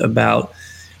most about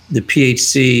the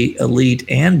PHC Elite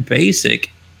and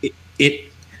Basic,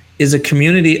 it is a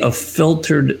community of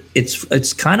filtered.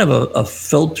 It's kind of a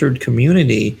filtered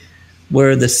community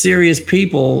where the serious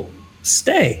people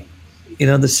stay.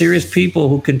 The serious people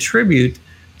who contribute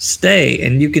stay,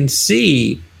 and you can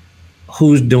see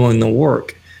who's doing the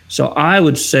work. So I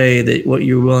would say that what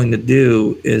you're willing to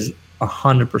do is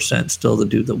 100% still to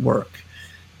do the work.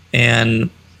 And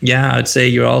yeah, I'd say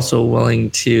you're also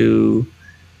willing to,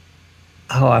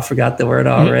 I forgot the word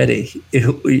already.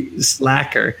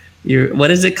 Slacker. What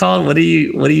is it called? What do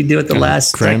you do at the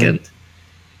last second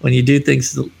when you do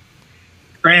things?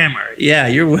 Crammer. Yeah,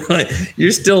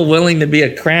 you're still willing to be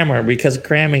a crammer because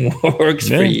cramming works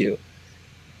for you.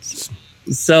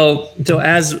 So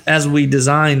as we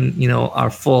design,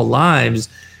 our full lives,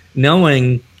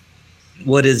 knowing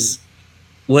what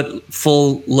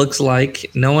full looks like,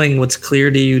 knowing what's clear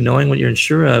to you, knowing what you're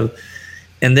unsure of,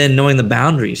 and then knowing the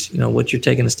boundaries, what you're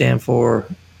taking a stand for,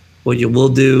 what you will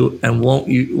do and what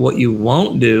you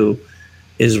won't do,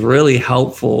 is really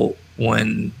helpful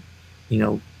when,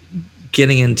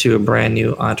 getting into a brand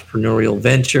new entrepreneurial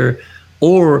venture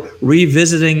or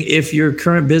revisiting if your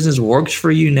current business works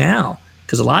for you now.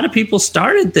 Because a lot of people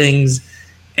started things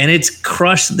and it's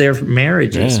crushed their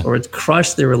marriages, or it's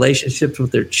crushed their relationships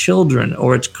with their children,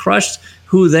 or it's crushed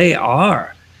who they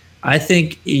are. I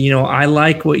think, I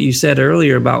like what you said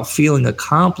earlier about feeling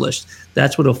accomplished.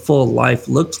 That's what a full life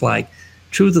looks like.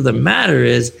 Truth of the matter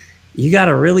is, you got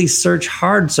to really search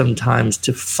hard sometimes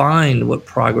to find what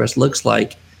progress looks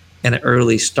like in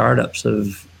early startups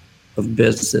of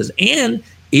businesses, and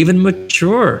even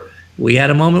mature. We had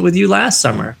a moment with you last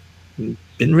summer.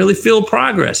 Didn't really feel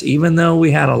progress, even though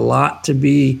we had a lot to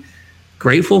be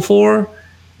grateful for.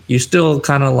 You still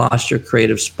kind of lost your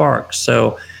creative spark.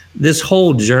 So this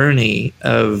whole journey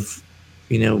of,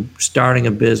 starting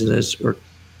a business or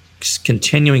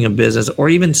continuing a business or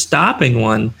even stopping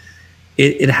one,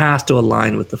 it has to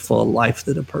align with the full life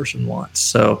that a person wants.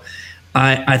 So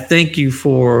I thank you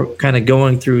for kind of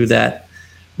going through that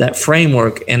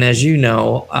framework. And as you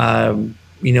know,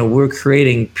 we're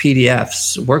creating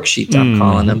PDFs, worksheets, I'm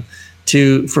calling them,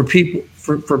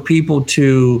 for people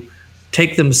to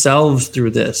take themselves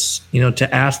through this,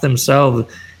 to ask themselves,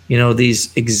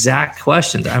 these exact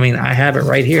questions. I mean, I have it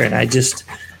right here, and I just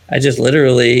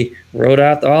literally wrote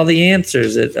out all the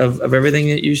answers of everything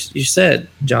that you said,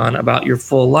 John, about your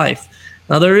full life.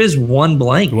 Now there is one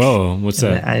blank. Whoa, what's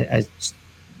that?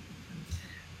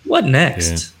 What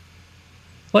next? Yeah.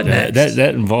 What next?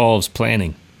 That involves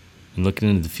planning and looking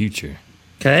into the future.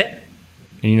 Okay.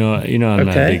 And I'm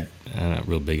not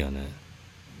real big on that.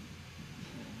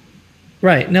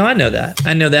 Right. No, I know that.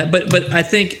 But I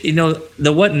think,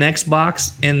 the what next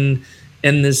box in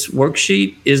this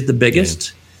worksheet is the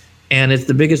biggest. Yeah. And it's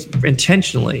the biggest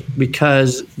intentionally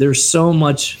because there's so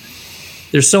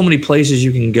many places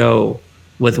you can go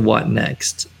with what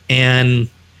next. And,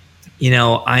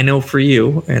 I know for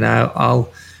you, and I'll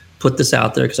put this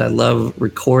out there because I love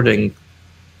recording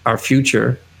our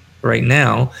future right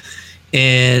now.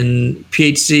 And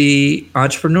PHC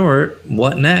Entrepreneur,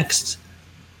 what next?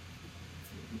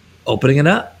 Opening it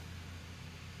up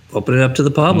to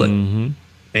the public,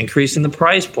 increasing the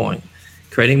price point,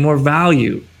 creating more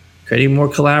value, creating more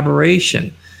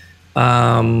collaboration,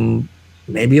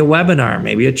 maybe a webinar,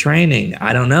 maybe a training.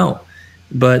 I don't know.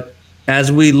 But as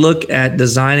we look at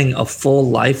designing a full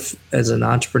life as an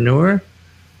entrepreneur,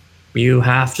 you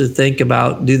have to think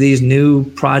about, do these new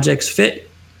projects fit?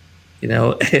 You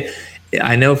know,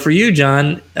 I know for you,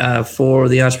 John, for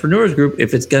the Entrepreneurs Group,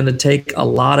 if it's going to take a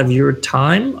lot of your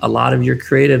time, a lot of your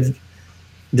creative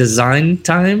design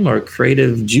time or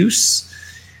creative juice,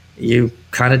 you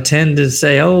kind of tend to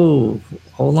say, oh,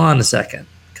 hold on a second,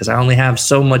 because I only have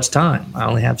so much time. I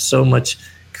only have so much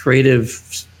creative,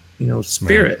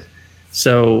 spirit. Right.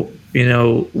 So,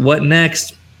 what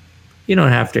next? You don't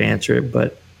have to answer it,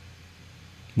 but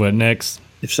what next?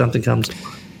 If something comes,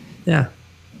 yeah.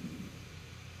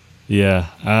 Yeah.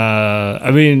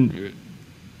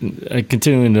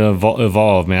 Continuing to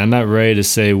evolve, man. I'm not ready to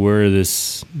say what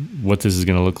this is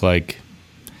going to look like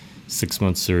 6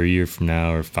 months or a year from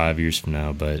now or 5 years from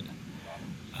now, but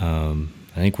I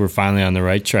think we're finally on the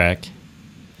right track.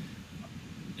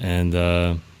 And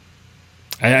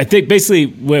I think basically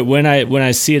when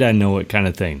I see it, I know it kind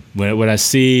of thing. When I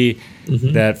see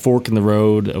that fork in the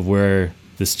road of where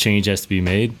this change has to be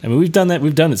made. I mean, we've done that.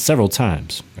 We've done it several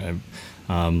times. Right?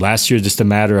 Last year, just a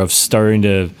matter of starting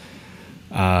to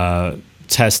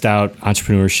test out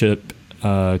entrepreneurship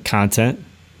content.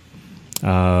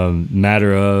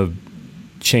 Matter of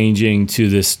changing to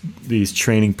these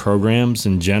training programs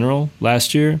in general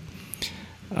last year.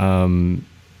 And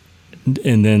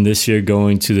then this year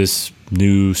going to this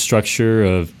new structure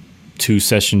of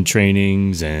 2-session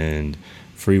trainings and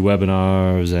free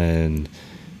webinars and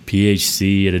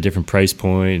PHC at a different price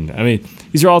point. I mean,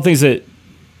 these are all things that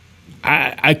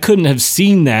I couldn't have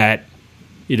seen that,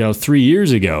 3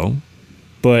 years ago,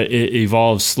 but it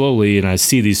evolves slowly, and I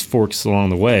see these forks along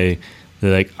the way.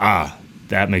 They're like,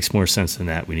 that makes more sense than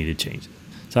that. We need to change it.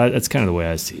 So that's kind of the way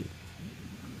I see it.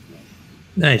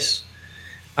 Nice.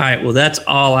 All right. Well, that's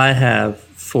all I have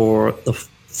for the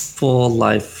full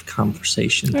life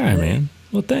conversation today. All right, man.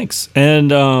 Well, thanks.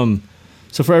 And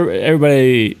so for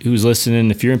everybody who's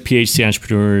listening, if you're in PHC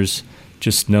Entrepreneurs,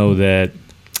 just know that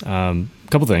a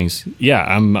couple things. Yeah,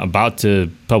 I'm about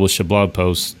to publish a blog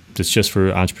post that's just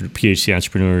for PHC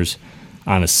Entrepreneurs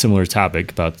on a similar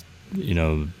topic about,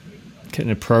 kind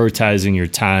of prioritizing your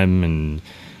time and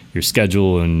your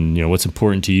schedule and, what's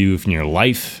important to you in your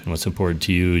life and what's important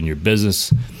to you in your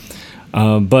business.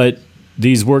 But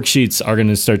these worksheets are going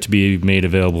to start to be made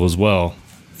available as well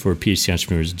for PHC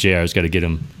Entrepreneurs. JR's got to get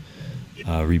them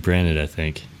rebranded, I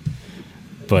think.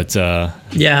 But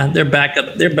yeah, they're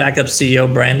backup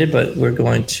CEO branded, but we're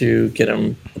going to get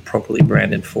them appropriately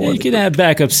branded for. Yeah, you can have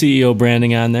backup CEO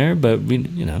branding on there, but we,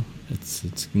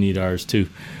 it's need ours too.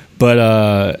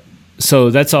 But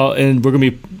so that's all, and we're going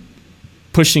to be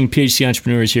pushing PHC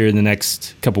Entrepreneurs here in the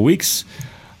next couple weeks,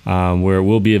 where it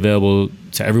will be available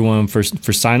to everyone for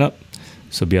sign up.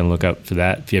 So be on the lookout for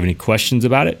that. If you have any questions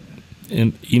about it,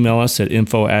 email us at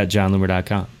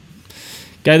info@johnloomer.com.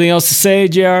 Got anything else to say,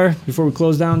 JR, before we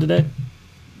close down today?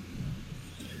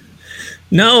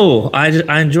 No,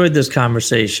 I enjoyed this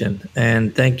conversation,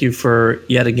 and thank you for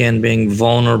yet again being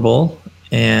vulnerable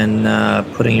and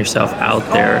putting yourself out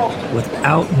there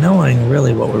without knowing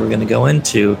really what we were going to go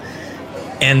into.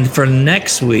 And for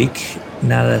next week,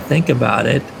 now that I think about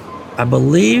it, I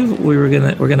believe we're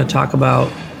gonna talk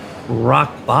about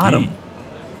rock bottom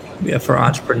for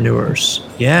entrepreneurs.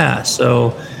 Yeah,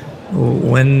 so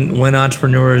when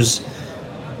entrepreneurs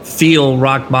feel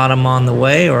rock bottom on the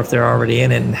way, or if they're already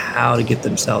in it, and how to get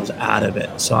themselves out of it.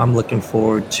 So I'm looking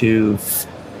forward to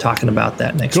talking about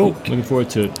that next week. Looking forward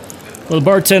to it. Well, the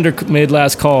bartender made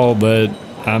last call, but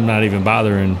I'm not even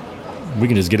bothering. We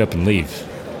can just get up and leave.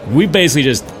 We basically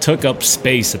just took up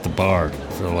space at the bar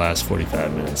for the last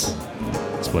 45 minutes.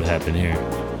 That's what happened here.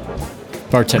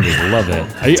 Bartenders love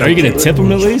it. Are you going to tip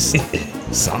them at least?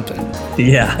 Something.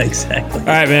 Yeah, exactly. All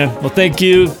right, man. Well, thank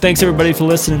you. Thanks, everybody, for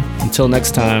listening. Until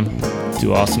next time,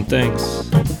 do awesome things.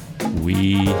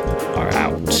 We are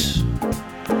out.